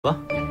吧。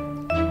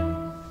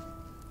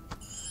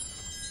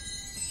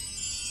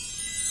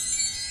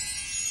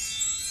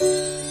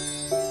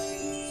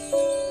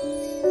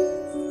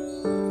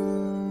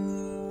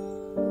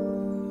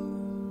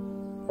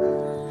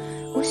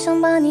我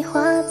想把你画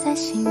在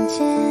心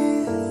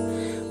间，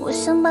我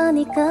想把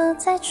你搁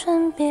在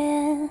唇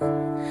边，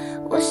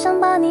我想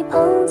把你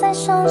捧在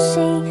手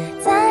心，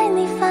在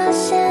你发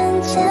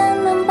现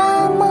前能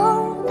把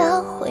梦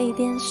倒回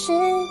点时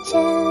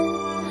间，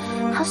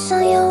好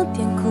像有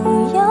点苦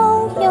又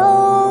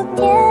有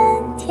点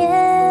甜，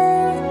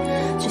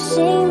却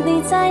心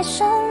里在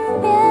身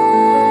边，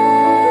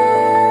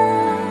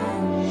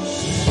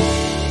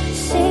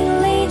心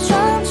里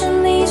装着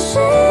你是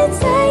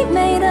最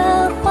美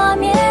的画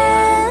面，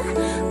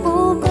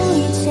不顾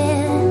一切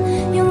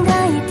勇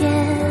敢一点，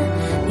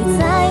你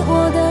在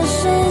我的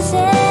世界，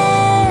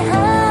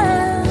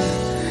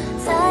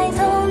抬头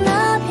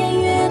那片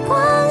月光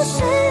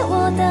是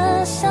我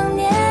的想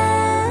念，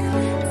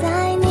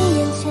在你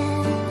眼前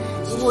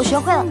我学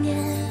会了，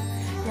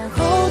然后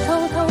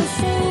偷偷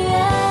许愿，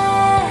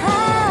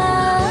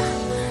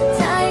抬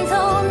头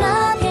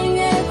那片月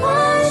光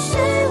是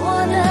我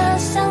的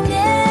想念，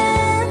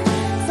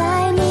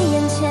在你眼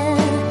前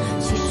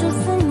细数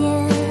思念，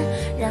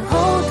然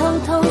后偷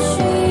偷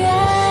许愿。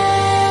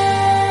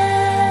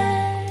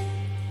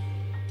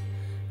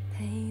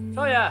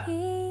少爷，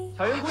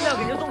巧云姑娘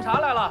给您送茶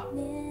来了。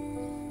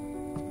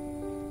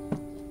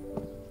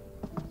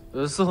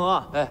思恒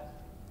啊，哎，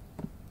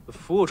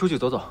扶我出去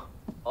走走。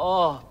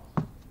哦。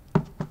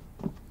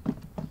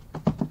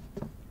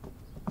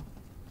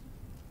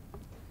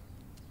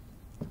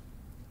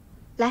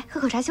来喝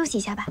口茶休息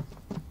一下吧。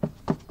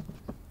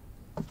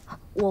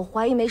我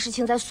怀疑梅世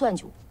清在算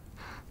计我。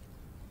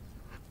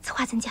此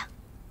话怎讲？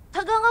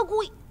他刚刚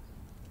故意……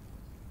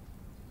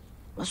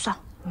算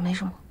了，没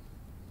什么。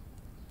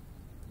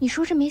你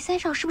说这梅三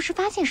少是不是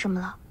发现什么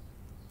了？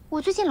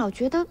我最近老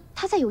觉得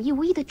他在有意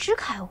无意的支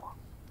开我。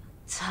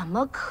怎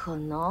么可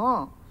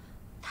能？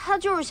他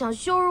就是想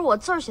羞辱我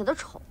字儿写的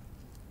丑。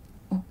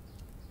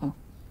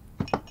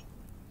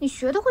你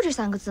学得会这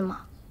3个字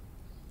吗？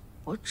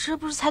我这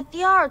不是才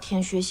第2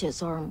天学写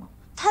字儿吗？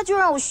他就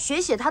让我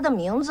学写他的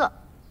名字，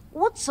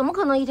我怎么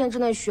可能1天之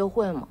内学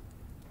会吗？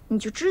你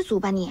就知足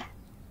吧你。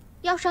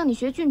要是让你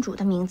学郡主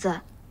的名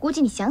字，估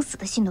计你想死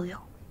的心都有。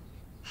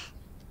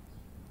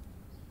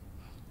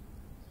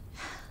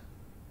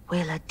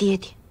为了爹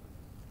爹，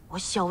我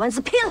小丸子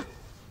拼了！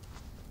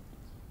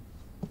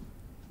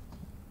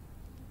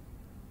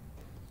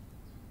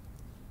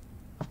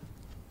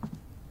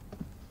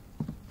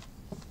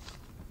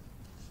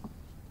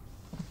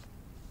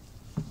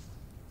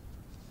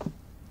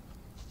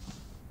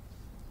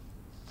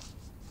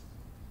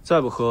再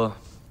不喝，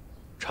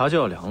茶就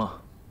要凉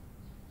了。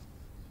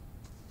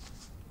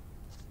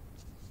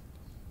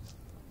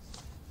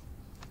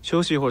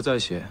休息一会儿再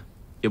写，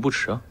也不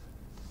迟啊。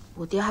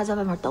我爹还在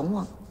外面等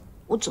我呢，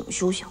我怎么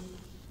休息啊？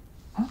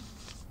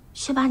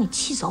先把你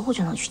气走，我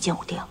就能去见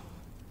我爹了。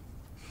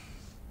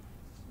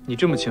你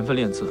这么勤奋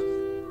练字，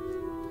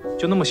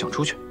就那么想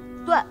出去？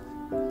对，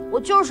我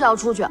就是要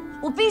出去，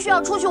我必须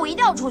要出去，我一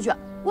定要出去。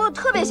我有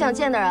特别想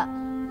见的人。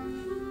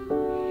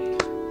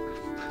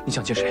你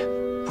想见谁？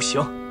不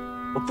行，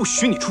我不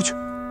许你出去。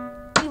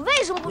你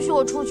为什么不许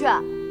我出去？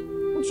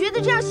你觉得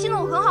这样戏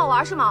弄我很好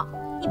玩是吗？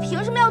你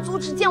凭什么要阻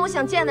止见我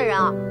想见的人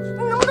啊？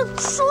你能不能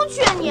出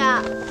去啊你？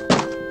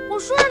我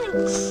说让你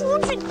出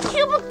去，你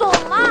听不懂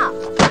吗？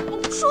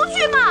你出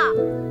去嘛！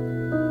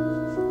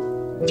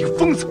你个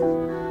疯子！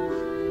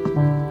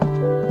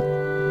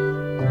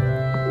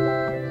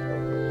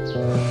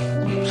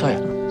少爷，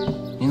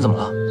您怎么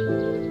了？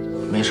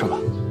没事吧？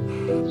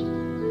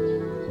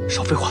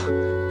少废话，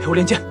陪我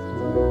练剑。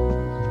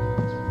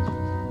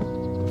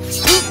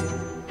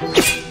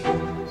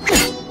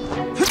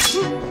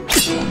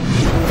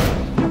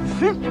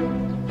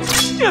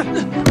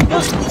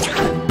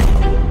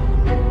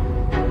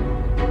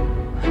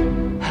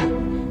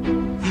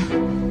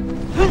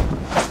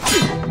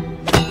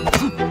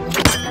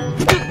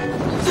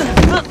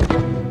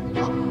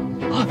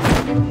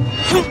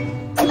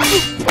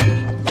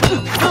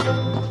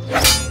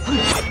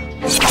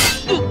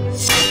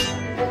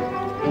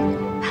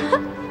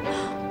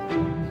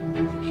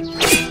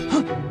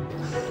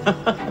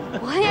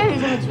我也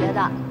是这么觉得。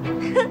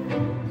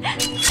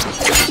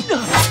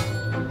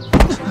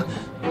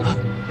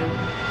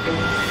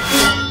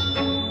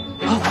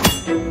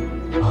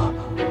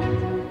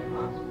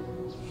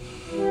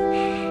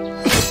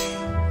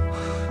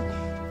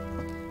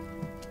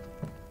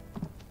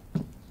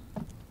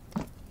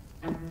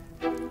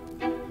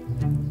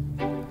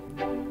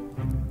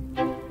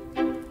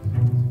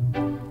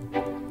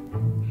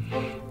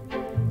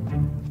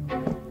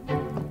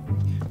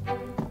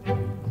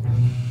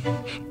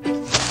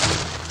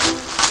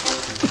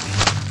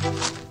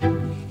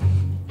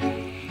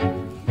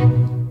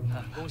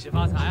恭喜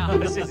发财啊！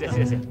谢谢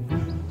谢谢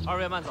，2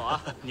位慢走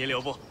啊，您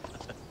留步。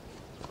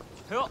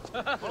哎呦，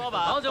胡老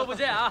板，好久不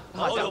见啊！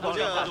好久不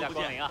见，大驾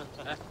光临啊！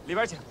哎，里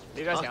边请，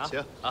里边请啊！请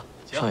啊，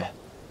请。少爷，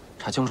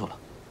查清楚了，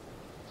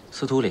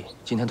司徒里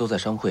今天都在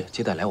商会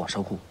接待来往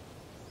商户，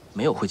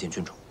没有会见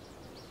郡主。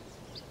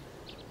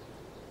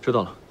知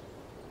道了。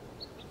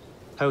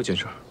还有件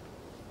事，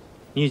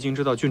你已经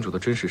知道郡主的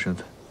真实身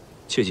份，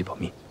切记保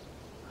密。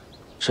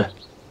是。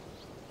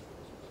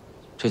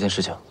这件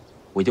事情，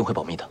我一定会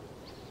保密的。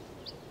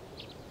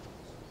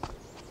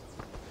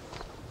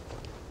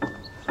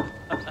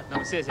那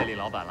么谢谢李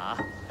老板了啊！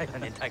哎呀，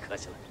您太客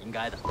气了，应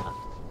该的啊。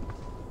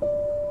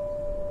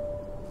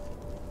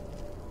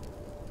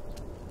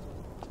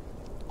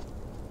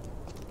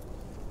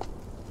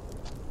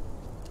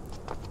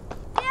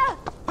爹！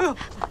哎呦，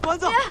丸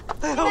子！爹，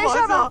哎呀，没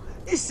事吧？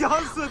你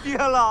想死爹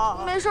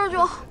了！没事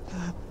就。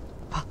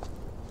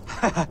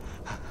哎呀，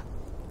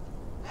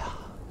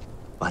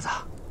丸子，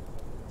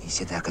你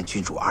现在跟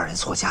郡主二人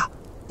错家，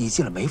你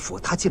进了梅府，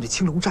他进了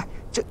青龙寨，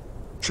这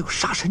有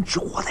杀身之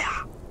祸的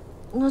呀！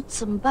那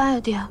怎么办呀，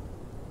爹？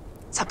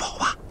咱跑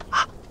吧！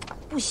啊！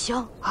不行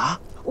啊！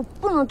我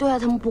不能丢下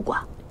他们不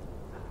管。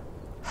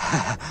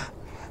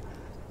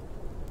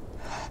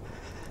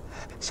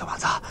小丸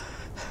子，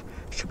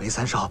这梅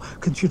三少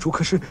跟郡主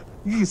可是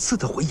御赐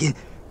的婚姻，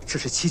这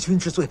是欺君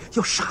之罪，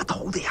要杀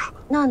头的呀！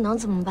那能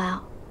怎么办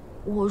啊？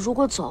我如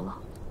果走了，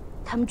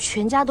他们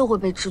全家都会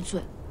被治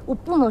罪，我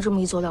不能这么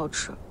一走了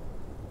之。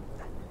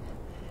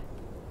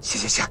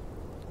行，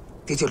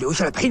爹就留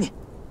下来陪你。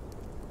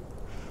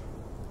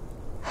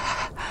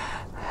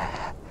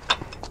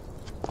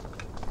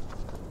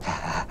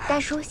大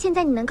叔，现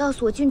在你能告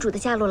诉我郡主的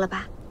下落了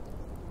吧？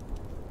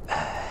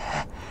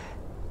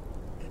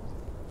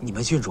你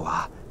们郡主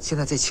啊，现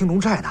在在青龙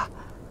寨呢。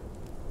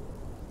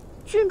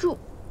郡主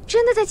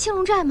真的在青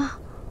龙寨吗？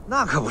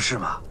那可不是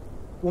嘛，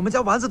我们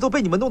家丸子都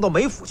被你们弄到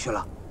梅府去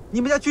了，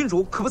你们家郡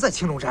主可不在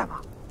青龙寨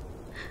吗？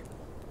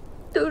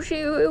都是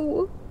因为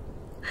我。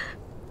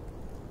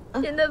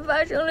现在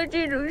发生了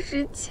这种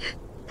事情，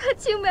他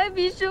清白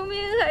比生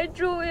命还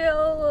重要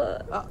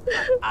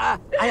啊！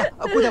哎呀，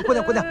姑娘，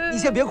你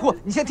先别哭，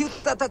你先听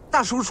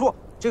大叔说，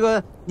这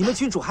个你们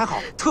郡主还好，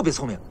特别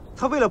聪明。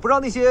她为了不让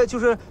那些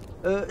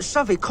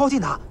山匪靠近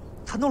她，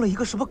她弄了一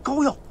个什么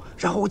膏药，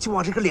然后就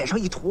往这个脸上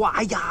一涂啊，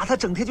哎呀，她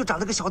整天就长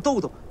了个小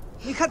痘痘。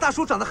你看大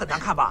叔长得很难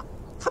看吧？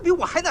他比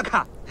我还难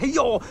看。哎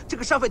呦，这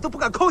个山匪都不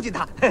敢靠近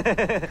他。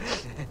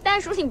大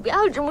叔，你不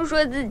要这么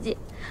说自己。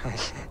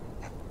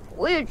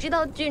我也知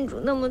道郡主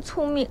那么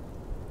聪明，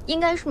应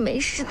该是没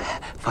事的。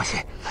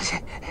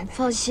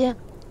放心，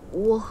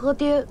我和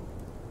爹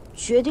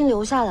决定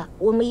留下来，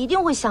我们一定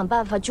会想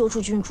办法救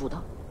出郡主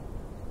的。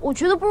我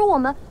觉得不如我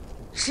们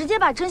直接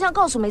把真相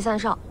告诉梅三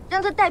少，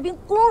让他带兵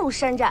攻入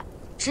山寨，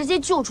直接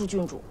救出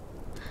郡主。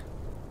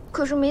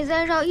可是梅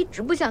三少一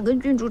直不想跟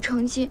郡主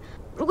成亲，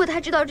如果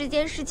他知道这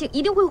件事情，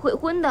一定会悔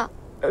婚的。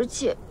而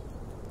且，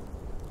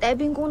带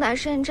兵攻打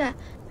山寨，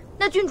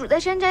那郡主在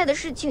山寨的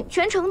事情，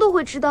全城都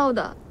会知道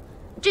的。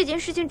这件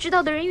事情知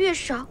道的人越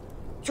少，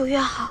就越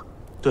好。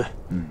对，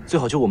最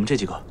好就我们这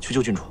几个去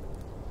救郡主。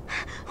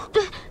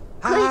对，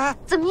可以。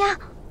怎么样？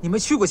你们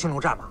去过青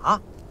龙寨吗？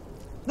啊，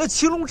那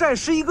青龙寨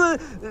是一个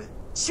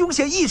凶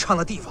险异常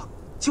的地方，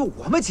就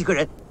我们几个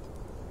人，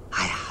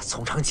哎呀，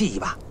从长计议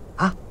吧。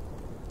啊，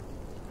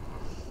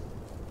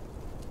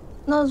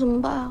那怎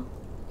么办啊？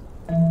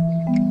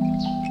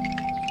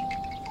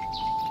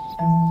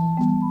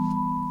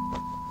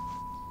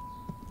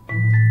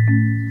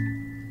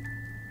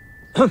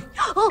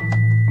哦，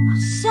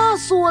吓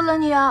死我了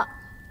你！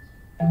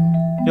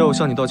要我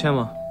向你道歉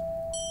吗？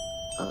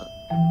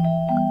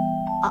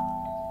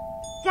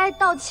该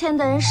道歉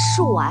的人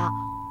是我呀。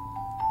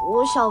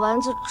我小丸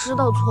子知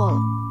道错了，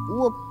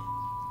我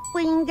不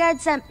应该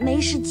在梅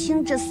世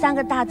清这3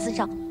个大字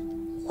上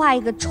画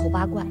一个丑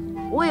八怪，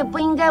我也不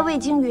应该未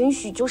经允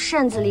许就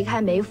擅自离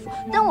开梅府。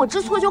但我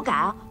知错就改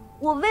啊！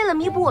我为了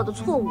弥补我的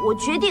错误，我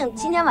决定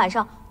今天晚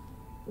上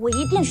我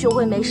一定学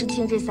会梅世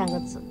清这3个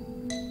字，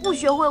不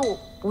学会我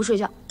不睡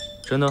觉。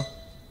真的？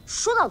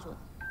说到做到。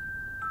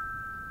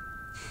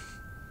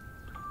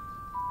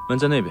门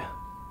在那边。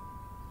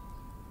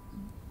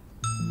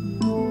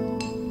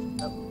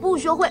不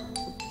学会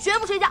绝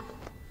不睡觉。